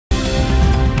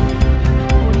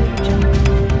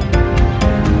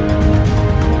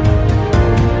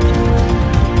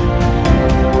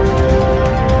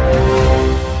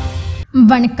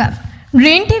வணக்கம்.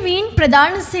 Rin Tv-யின்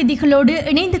பிரதான செய்திகளோடு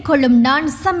இணைந்து கொள்ளும் நான்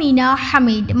சமீனா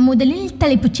ஹமீட். முதலில்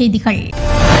தலைப்புச் செய்திகள்.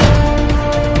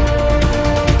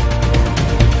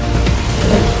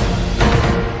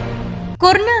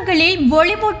 குர்நாகலில்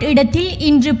வாலிவுட் இடத்தில்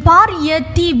இன்று பாரிய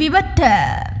தீ விபத்து.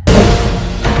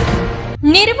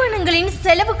 நிறுவனங்களின்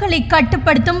செலவுகளை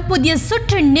கட்டுப்படுத்தும் புதிய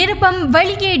சுற்று நிருபம்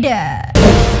வெளியீடு.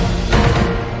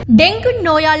 டெங்கு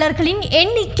நோயாளர்களின்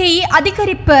எண்ணிக்கை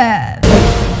அதிகரிப்பு.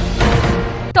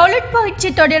 தொழிற்பயிற்சி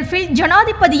தொடர்பில்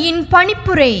ஜனாதிபதியின்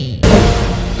பணிப்புரை.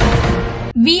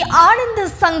 வி ஆனந்த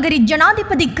சங்கரி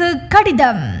ஜனாதிபதிக்கு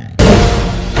கடிதம்.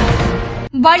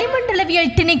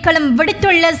 வளிமண்டலவியல் திணைக்களம்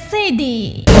விடுத்துள்ள செய்தி.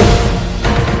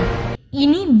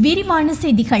 இனி விரிவான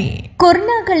செய்திகள்.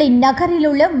 குர்நாகலை நகரில்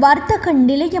உள்ள வர்த்தக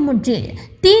நிலையம் ஒன்றில்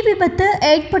தீ விபத்து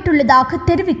ஏற்பட்டுள்ளதாக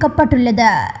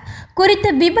தெரிவிக்கப்பட்டுள்ளது. குறித்த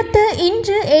விபத்து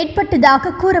இன்று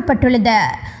ஏற்பட்டதாக கூறப்பட்டுள்ளது.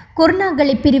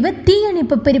 குர்நாகலை பிரிவு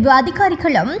தீயணைப்பு பிரிவு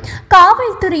அதிகாரிகளும்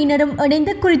காவல்துறையினரும்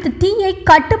இணைந்து குறித்த தீயை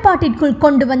கட்டுப்பாட்டிற்குள்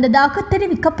கொண்டு வந்ததாக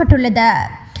தெரிவிக்கப்பட்டுள்ளது.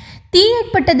 தீ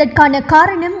ஏற்பட்டதற்கான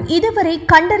காரணம் இதுவரை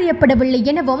கண்டறியப்படவில்லை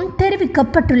எனவும்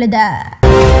தெரிவிக்கப்பட்டுள்ளது.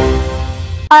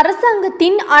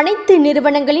 அரசாங்கத்தின் அனைத்து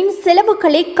நிறுவனங்களின்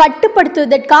செலவுகளை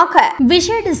கட்டுப்படுத்துவதற்காக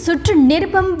விசேட சுற்று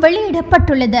நிருபம்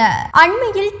வெளியிடப்பட்டுள்ளது.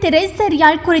 அண்மையில்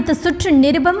திரைசேரியால் குறித்த சுற்று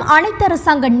நிருபம் அனைத்து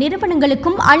அரசாங்க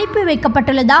நிறுவனங்களுக்கும் அனுப்பி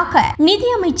வைக்கப்பட்டுள்ளதாக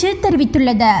நிதியமைச்சர்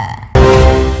தெரிவித்துள்ளது.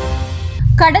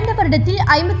 கடந்த வருடத்தில்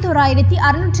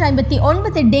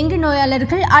 51,659 டெங்கு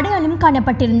நோயாளர்கள் அடையாளம்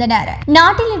காணப்பட்டிருந்தனர்.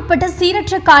 நாட்டில் ஏற்பட்ட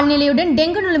சீரற்ற காலநிலையுடன்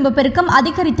டெங்கு நுளம்பு பெருக்கம்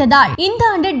அதிகரித்ததால் இந்த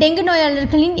ஆண்டு டெங்கு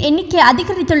நோயாளர்களின் எண்ணிக்கை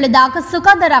அதிகரித்துள்ளதாக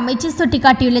சுகாதார அமைச்சர்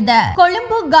சுட்டிக்காட்டியுள்ளது.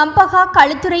 கொழும்பு, கம்பஹா,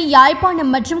 களுத்துறை,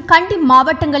 யாழ்ப்பாணம் மற்றும் கண்டி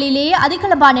மாவட்டங்களிலேயே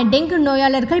அதிகளவான டெங்கு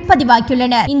நோயாளர்கள்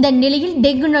பதிவாகியுள்ளனர். இந்த நிலையில்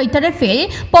டெங்கு நோய் தொடர்பில்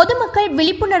பொதுமக்கள்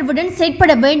விழிப்புணர்வுடன்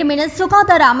செயற்பட வேண்டும் என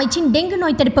சுகாதார அமைச்சின் டெங்கு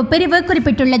நோய் தடுப்பு பிரிவு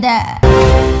குறிப்பிட்டுள்ளது.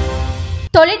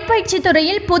 தொழிற்பயிற்சி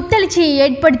துறையில் புத்தெழுச்சியை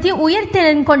ஏற்படுத்தி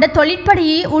உயர்திறன் கொண்ட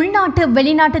தொழிற்படையை உள்நாட்டு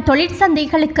வெளிநாட்டு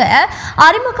தொழிற்சந்தைகளுக்கு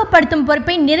அறிமுகப்படுத்தும்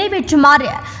பொறுப்பை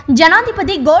நிறைவேற்றுமாறு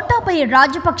ஜனாதிபதி கோட்டாபய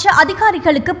ராஜபக்ஷ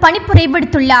அதிகாரிகளுக்கு பணிப்புரை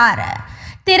விடுத்துள்ளார்.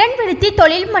 திறன்விருத்தி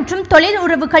தொழில் மற்றும் தொழில்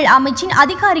உறவுகள் அமைச்சின்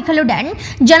அதிகாரிகளுடன்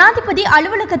ஜனாதிபதி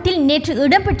அலுவலகத்தில் நேற்று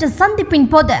இடம்பெற்ற சந்திப்பின்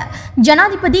போது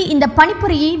ஜனாதிபதி இந்த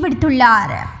பணிப்புரையை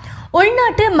விடுத்துள்ளார்.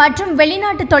 உள்நாட்டு மற்றும்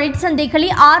வெளிநாட்டு தொழிற்சந்தைகளை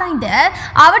ஆராய்ந்து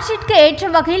அவற்றிற்கு ஏற்ற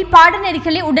வகையில்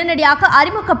பாடநெறிகளை உடனடியாக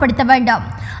அறிமுகப்படுத்த வேண்டும்.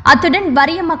 அத்துடன்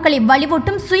வறிய மக்களை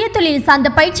வலிவூட்டும் சுயதொழில் சார்ந்த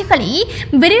பயிற்சிகளை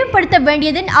விரிவுபடுத்த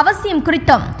வேண்டியதன் அவசியம்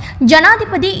குறித்தும்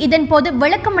ஜனாதிபதி இதன் போது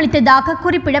விளக்கமளித்ததாக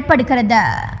குறிப்பிடப்படுகிறது.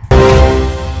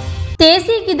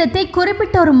 தேசிய கீதத்தை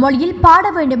குறிப்பிட்ட ஒரு மொழியில் பாட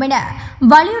வேண்டும் என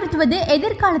வலியுறுத்துவது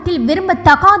எதிர்காலத்தில்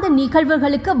விரும்பத்தகாத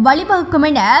நிகழ்வுகளுக்கு வழிவகுக்கும்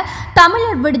என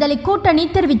தமிழர் விடுதலை கூட்டணி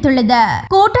தெரிவித்துள்ளது.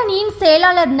 கூட்டணியின்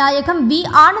செயலாளர் நாயகம் வி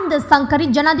ஆனந்த சங்கரி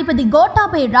ஜனாதிபதி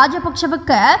கோட்டாபய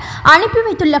ராஜபக்ஷவுக்கு அனுப்பி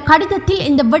வைத்துள்ள கடிதத்தில்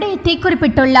இந்த விடயத்தை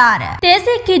குறிப்பிட்டுள்ளார்.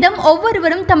 தேசிய கீதம்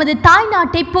ஒவ்வொருவரும் தமது தாய்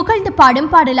நாட்டை புகழ்ந்து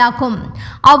பாடும் பாடலாகும்.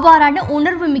 அவ்வாறான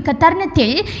உணர்வு மிக்க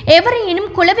தருணத்தில்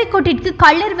எவரையேனும் குளவிக்கோட்டிற்கு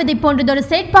கல்லெறிவதை போன்றதொரு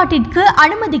செயற்பாட்டிற்கு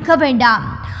அனுமதிக்க வேண்டாம்.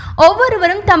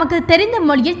 ஒவ்வொருவரும் தமக்கு தெரிந்த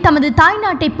மொழியில் தமது தாய்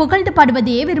நாட்டை புகழ்ந்து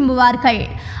பாடுவதையே விரும்புவார்கள்.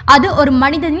 அது ஒரு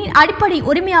மனிதனின் அடிப்படை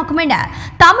உரிமையாகும் என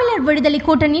தமிழர் விடுதலை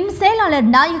கூட்டணியின்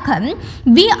செயலாளர் நாயகம்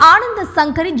வி ஆனந்த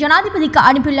சங்கரி ஜனாதிபதிக்கு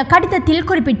அனுப்பியுள்ள கடிதத்தில்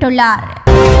குறிப்பிட்டுள்ளார்.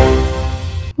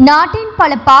 நாட்டின்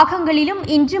பல பாகங்களிலும்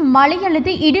இன்று மழை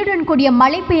அல்லது இடியுடன் கூடிய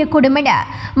மழை பெய்யக்கூடும் என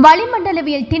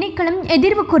வளிமண்டலவியல் திணைக்களம்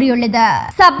எதிர்வு கூறியுள்ளது.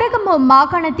 சப்ரகமோ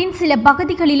மாகாணத்தின் சில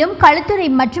பகுதிகளிலும் களுத்துறை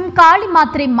மற்றும்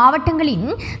காலிமாத்திரை மாவட்டங்களின்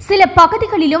சில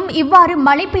பகுதிகளிலும் இவ்வாறு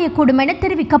மழை பெய்யக்கூடும் என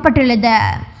தெரிவிக்கப்பட்டுள்ளது.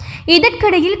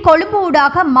 இதற்கிடையில் கொழும்பு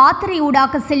ஊடாக மாத்திரை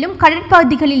ஊடாக செல்லும்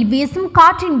கடற்பகுதிகளில் வீசும்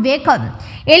காற்றின் வேகம்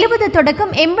 70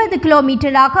 தொடக்கம் 80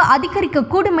 கிலோமீட்டராக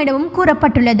அதிகரிக்கக்கூடும் எனவும்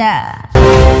கூறப்பட்டுள்ளது.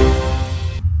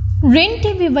 Rin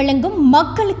TV வழங்கும்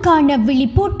மக்களுக்கான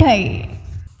விழிப்பூட்டல்.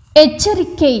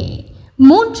 எச்சரிக்கை: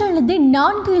 3 அல்லது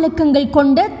 4 இலக்கங்கள்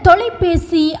கொண்ட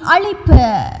தொலைபேசி அழைப்பு.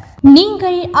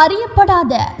 நீங்கள்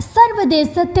அறியப்படாத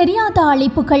சர்வதேச தெரியாத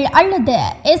அழைப்புகள் அல்லது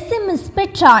SMS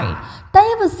பெற்றால்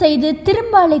தயவு செய்து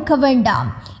திரும்ப அழைக்க வேண்டாம்.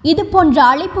 இது போன்ற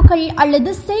அழைப்புகள்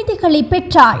அல்லது செய்திகளை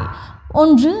பெற்றால்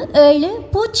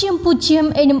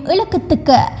 1700 எனும்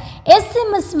இலக்கத்துக்கு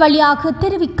SMS வழியாக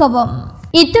தெரிவிக்கவும்.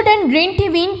 இத்துடன் Rin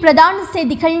TV-யின் பிரதான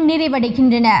செய்திகள்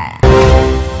நிறைவடைகின்றன.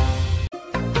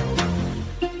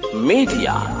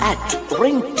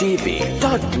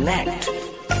 media@rintv.net